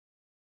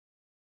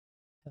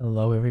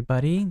Hello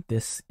everybody,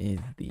 this is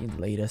the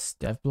latest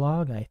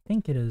devlog. I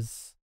think it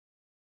is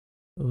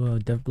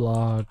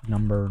devlog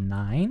number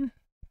 9,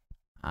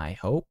 I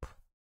hope.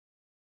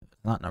 If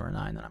it's not number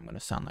 9, then I'm going to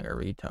sound like a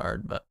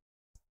retard, but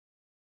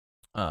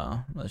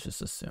let's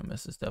just assume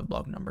this is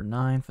devlog number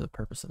 9 for the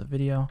purpose of the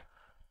video.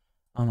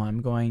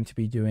 I'm going to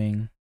be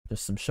doing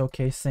just some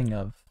showcasing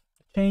of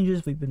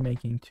changes we've been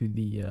making to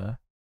the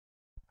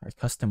our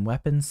custom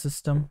weapons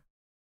system.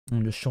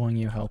 I'm just showing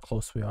you how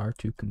close we are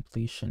to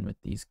completion with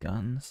these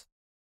guns.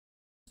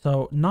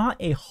 So not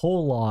a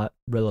whole lot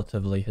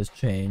relatively has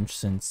changed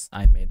since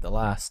I made the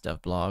last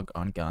devlog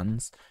on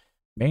guns.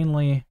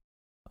 Mainly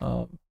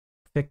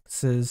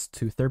fixes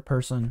to third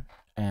person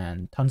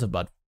and tons of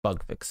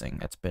bug fixing.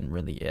 That's been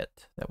really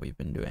it that we've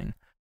been doing.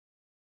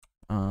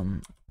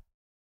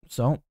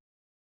 So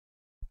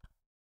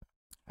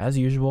as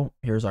usual,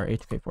 here's our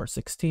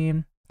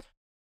HK416.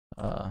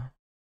 Oh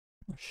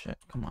shit,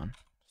 come on,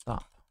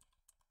 stop.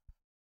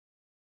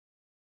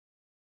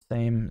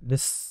 Same,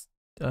 this,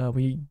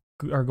 we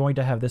are going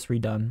to have this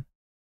redone.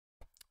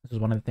 This is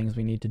one of the things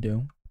we need to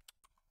do.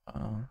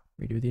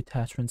 Redo the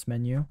attachments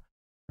menu.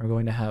 We're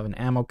going to have an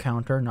ammo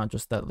counter, not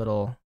just that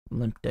little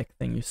limp dick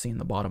thing you see in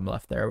the bottom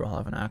left there. We'll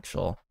have an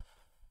actual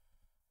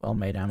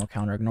well-made ammo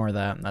counter. Ignore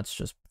that. That's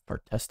just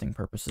for testing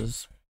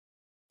purposes.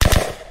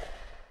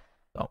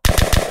 So,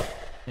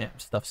 yeah,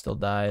 stuff still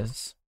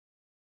dies.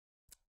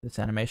 This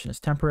animation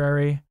is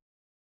temporary.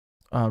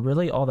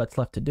 Really, all that's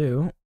left to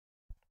do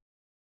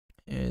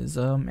is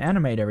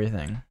animate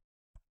everything.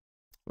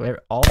 Where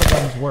all the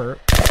guns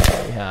work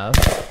that we have.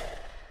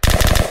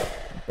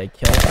 They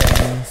kill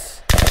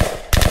things.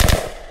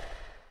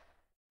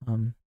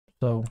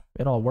 So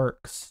it all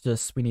works.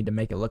 Just we need to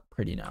make it look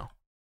pretty now.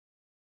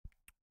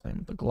 Same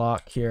with the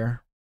Glock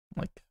here.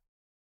 Like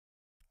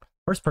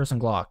first person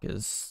Glock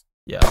is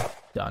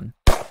done.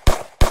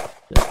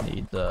 Just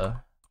need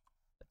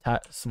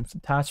some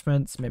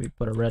attachments, maybe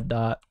put a red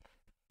dot.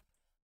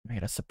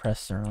 Make a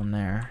suppressor on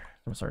there.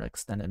 Some sort of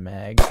extended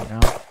mag, you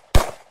know.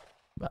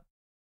 But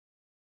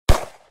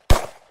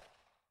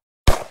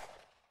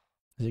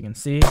as you can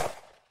see,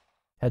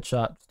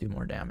 headshots do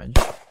more damage.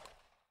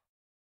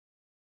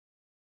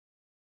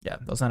 Yeah,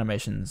 those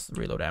animations,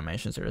 reload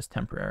animations, are just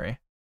temporary.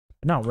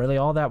 But no, really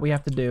all that we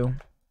have to do,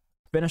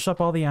 finish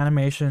up all the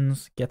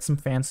animations, get some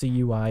fancy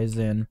UIs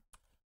in,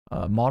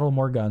 model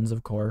more guns,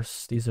 of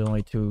course. These are the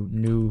only two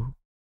new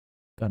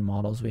gun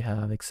models we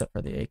have, except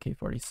for the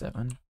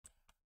AK-47.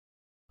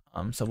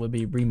 So we'll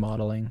be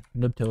remodeling,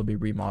 Noobtail will be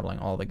remodeling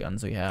all the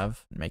guns we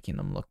have, making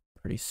them look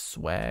pretty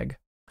swag.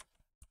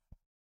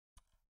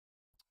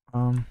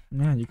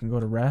 Yeah, you can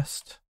go to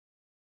rest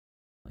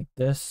like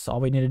this.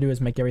 All we need to do is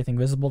make everything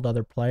visible to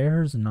other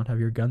players and not have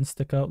your guns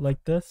stick out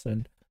like this,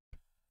 and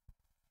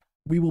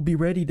we will be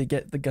ready to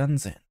get the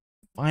guns in,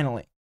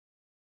 finally.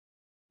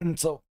 And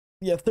so,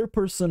 yeah, third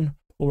person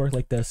will work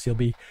like this. You'll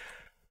be,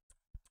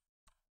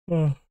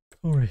 oh,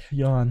 sorry,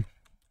 yawn.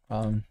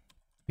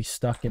 Be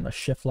stuck in a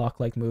shift lock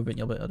like movement.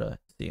 You'll be able to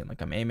see,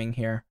 like, I'm aiming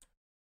here.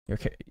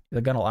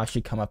 The gun will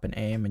actually come up and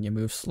aim, and you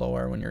move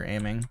slower when you're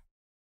aiming.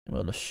 You'll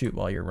be able to shoot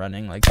while you're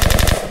running like this.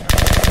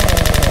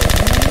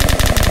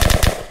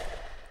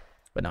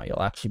 But now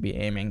you'll actually be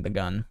aiming the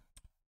gun.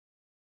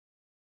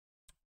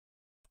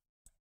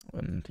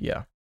 And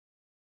yeah.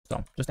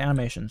 So just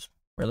animations,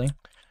 really.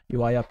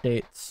 UI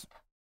updates.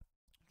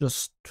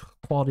 Just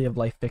quality of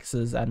life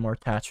fixes, add more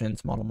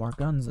attachments, model more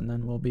guns, and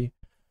then we'll be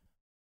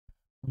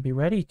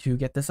ready to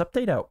get this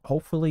update out,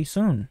 hopefully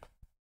soon.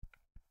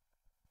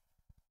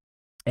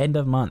 End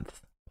of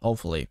month,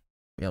 hopefully,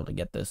 be able to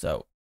get this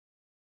out.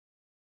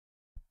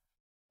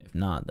 If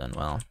not, then,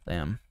 well,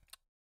 damn,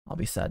 I'll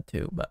be sad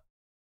too, but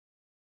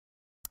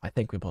I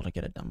think we'll be able to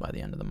get it done by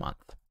the end of the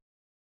month.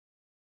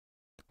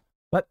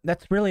 But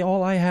that's really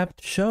all I have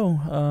to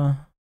show.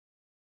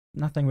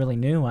 Nothing really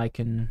new I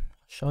can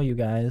show you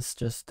guys,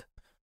 just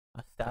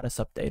a status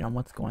update on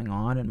what's going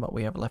on and what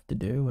we have left to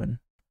do, and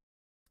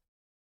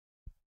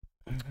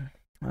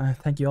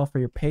thank you all for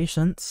your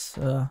patience.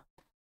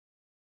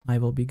 I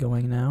will be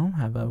going now.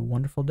 Have a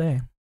wonderful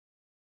day.